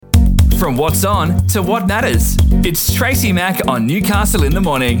From what's on to what matters. It's Tracy Mack on Newcastle in the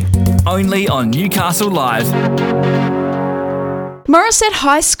Morning. Only on Newcastle Live. Morisset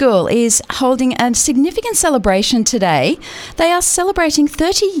High School is holding a significant celebration today. They are celebrating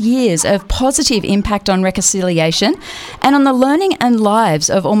 30 years of positive impact on reconciliation and on the learning and lives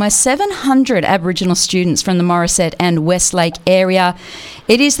of almost 700 Aboriginal students from the Morisset and Westlake area.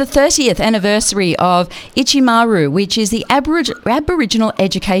 It is the 30th anniversary of Itji-Marru, which is the Aboriginal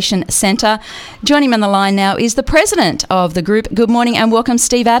Education Centre. Joining me on the line now is the president of the group. Good morning and welcome,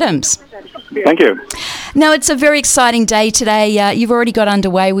 Steve Adams. Thank you. Now, it's a very exciting day today. You've already got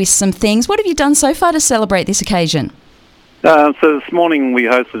underway with some things. What have you done so far to celebrate this occasion? So this morning we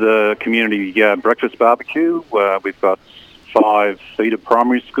hosted a community breakfast barbecue. We've got 5 feeder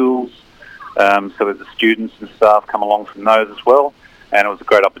primary schools, so the students and staff come along from those as well. And it was a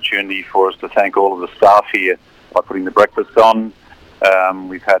great opportunity for us to thank all of the staff here by putting the breakfast on.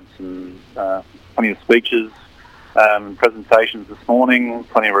 We've had plenty of speeches, presentations this morning,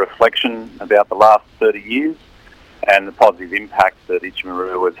 plenty of reflection about the last 30 years and the positive impact that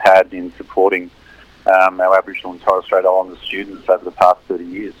Itji-Marru has had in supporting our Aboriginal and Torres Strait Islander students over the past 30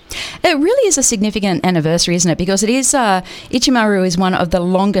 years. It really is a significant anniversary, isn't it? Because it is Itji-Marru is one of the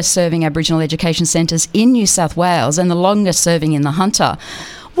longest serving Aboriginal education centres in New South Wales and the longest serving in the Hunter.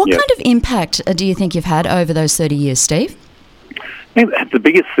 What kind of impact do you think you've had over those 30 years, Steve? I think the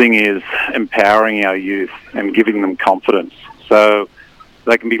biggest thing is empowering our youth and giving them confidence, so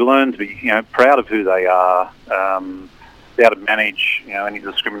they can be learned to be, proud of who they are, be able to manage, any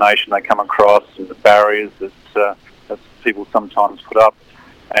discrimination they come across and the barriers that people sometimes put up,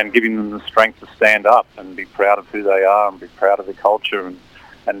 and giving them the strength to stand up and be proud of who they are and be proud of their culture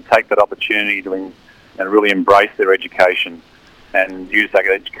and take that opportunity to really embrace their education and use that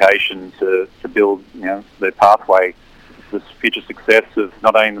education to build, their pathway. The future success of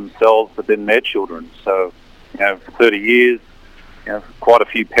not only themselves but then their children. So, for 30 years, quite a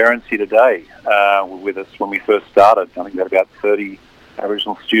few parents here today were with us when we first started. I think we had about 30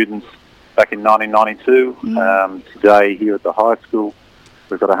 Aboriginal students back in 1992. Today here at the high school,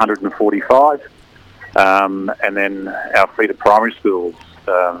 we've got 145. And then our feeder primary schools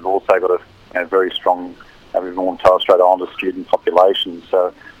have also got a very strong Aboriginal and Torres Strait Islander student population.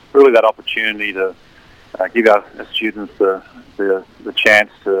 So really that opportunity to give our students the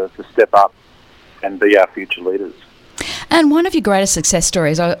chance to step up and be our future leaders. And one of your greatest success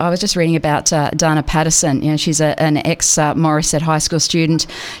stories, I was just reading about Dana Patterson. She's an ex-Morisset High School student.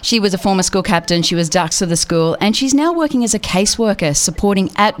 She was a former school captain. She was Dux of the school, and she's now working as a caseworker supporting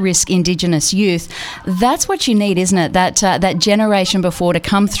at-risk Indigenous youth. That's what you need, isn't it? That generation before to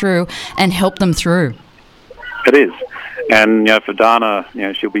come through and help them through. It is. And for Dana,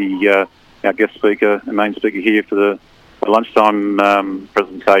 she'll be our guest speaker and main speaker here for the lunchtime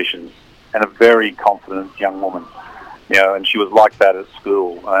presentations, and a very confident young woman. And she was like that at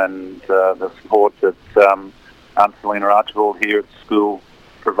school, and the support that Aunt Selena Archibald here at school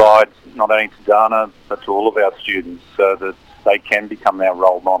provides not only to Dana but to all of our students so that they can become our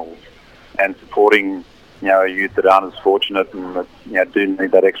role models, and supporting a youth that aren't as fortunate and that do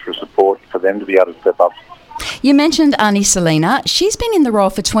need that extra support for them to be able to step up. You mentioned Auntie Selena. She's been in the role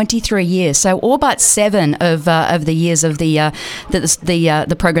for 23 years, so all but 7 of the years of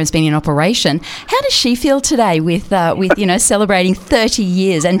the program's been in operation. How does she feel today with celebrating 30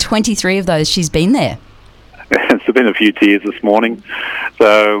 years and 23 of those she's been there? It's been a few tears this morning.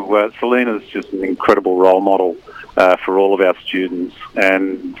 So Selena's just an incredible role model for all of our students,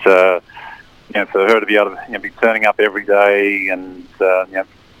 and for her to be able to be turning up every day and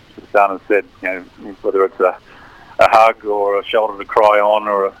as Dana said, whether it's a hug or a shoulder to cry on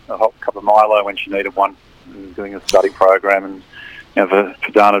or a hot cup of Milo when she needed one, and doing a study program, and for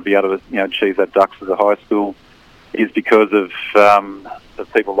Dana to be able to achieve that Dux at the high school is because of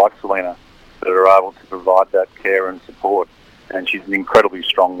people like Selena that are able to provide that care and support, and she's an incredibly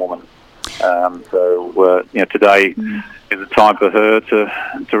strong woman. Today is a time for her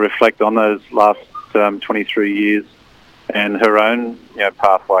to reflect on those last 23 years. And her own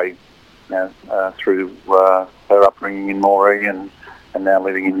pathway through her upbringing in Moree and now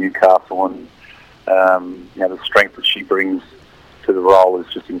living in Newcastle, and the strength that she brings to the role is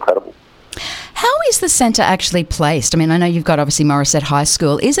just incredible. How is the centre actually placed? I mean, I know you've got obviously Morisset High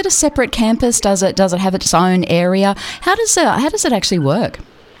School. Is it a separate campus? Does it have its own area? How does it actually work?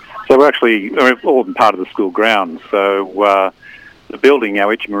 So we're all part of the school grounds. So the building,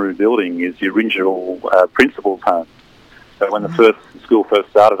 our Itji-Marru building, is the original principal's home. So when the school first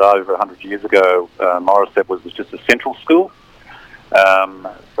started over 100 years ago, Morisset was just a central school.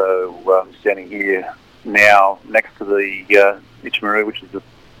 So I'm standing here now next to the Itji-Marru, which is the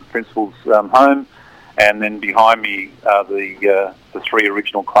principal's home, and then behind me are the 3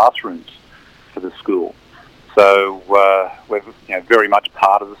 original classrooms for the school. So we're very much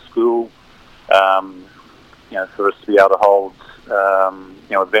part of the school. For us to be able to hold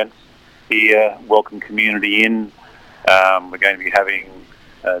events here, welcome community in. We're going to be having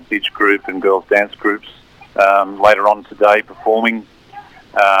a Ditch group and girls dance groups later on today performing,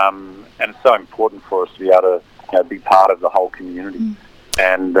 and it's so important for us to be able to be part of the whole community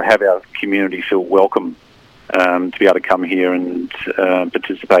and have our community feel welcome to be able to come here and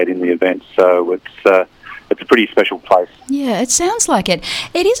participate in the event. So it's a pretty special place. Yeah, it sounds like it.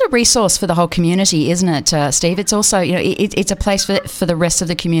 It is a resource for the whole community, isn't it, Steve? It's also, it's a place for the rest of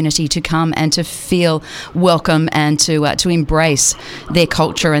the community to come and to feel welcome and to embrace their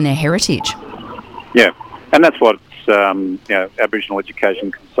culture and their heritage. Yeah, and that's what Aboriginal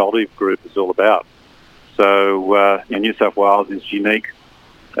Education Consultative Group is all about. So New South Wales is unique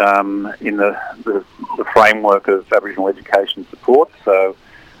in the framework of Aboriginal education support. So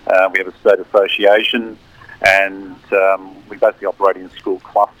we have a state association, and we basically operate in school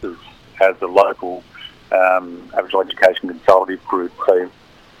clusters as a local Aboriginal Education Consultative Group. So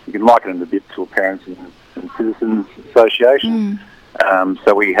you can liken it a bit to a Parents and Citizens Association.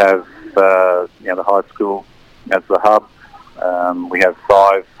 So we have the high school as the hub. We have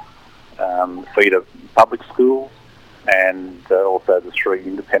 5 feeder public schools, and also the 3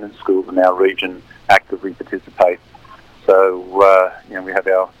 independent schools in our region actively participate. So we have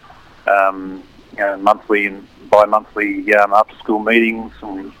our monthly and bi-monthly after-school meetings,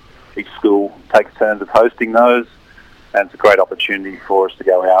 and each school takes turns of hosting those, and it's a great opportunity for us to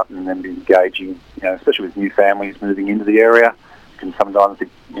go out and then be engaging, especially with new families moving into the area. It can sometimes be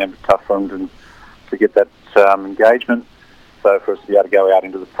tough for them to get that engagement. So for us to be able to go out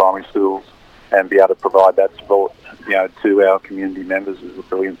into the primary schools and be able to provide that support, to our community members is a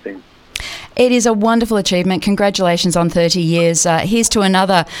brilliant thing. It is a wonderful achievement. Congratulations on 30 years. Here's to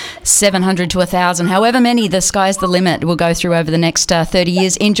another 700 to 1,000, however many, the sky's the limit, will go through over the next 30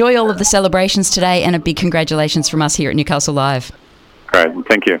 years. Enjoy all of the celebrations today, and a big congratulations from us here at Newcastle Live. Great,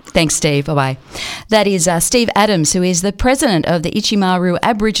 thank you. Thanks, Steve. Bye-bye. That is Steve Adams, who is the president of the Itji-Marru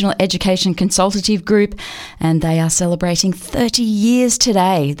Aboriginal Education Consultative Group, and they are celebrating 30 years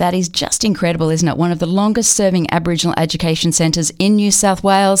today. That is just incredible, isn't it? One of the longest-serving Aboriginal education centres in New South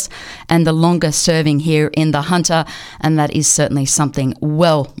Wales, and the longest-serving here in the Hunter, and that is certainly something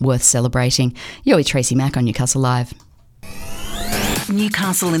well worth celebrating. You're with Tracy Mack on Newcastle Live.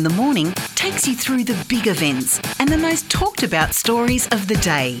 Newcastle in the Morning takes you through the big events and the most talked about stories of the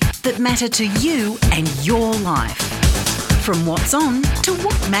day that matter to you and your life. From what's on to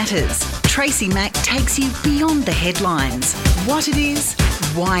what matters, Tracy Mack takes you beyond the headlines, what it is,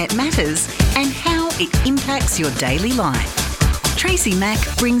 why it matters, and how it impacts your daily life. Tracy Mack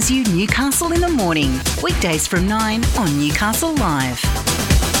brings you Newcastle in the Morning, weekdays from 9 on Newcastle Live.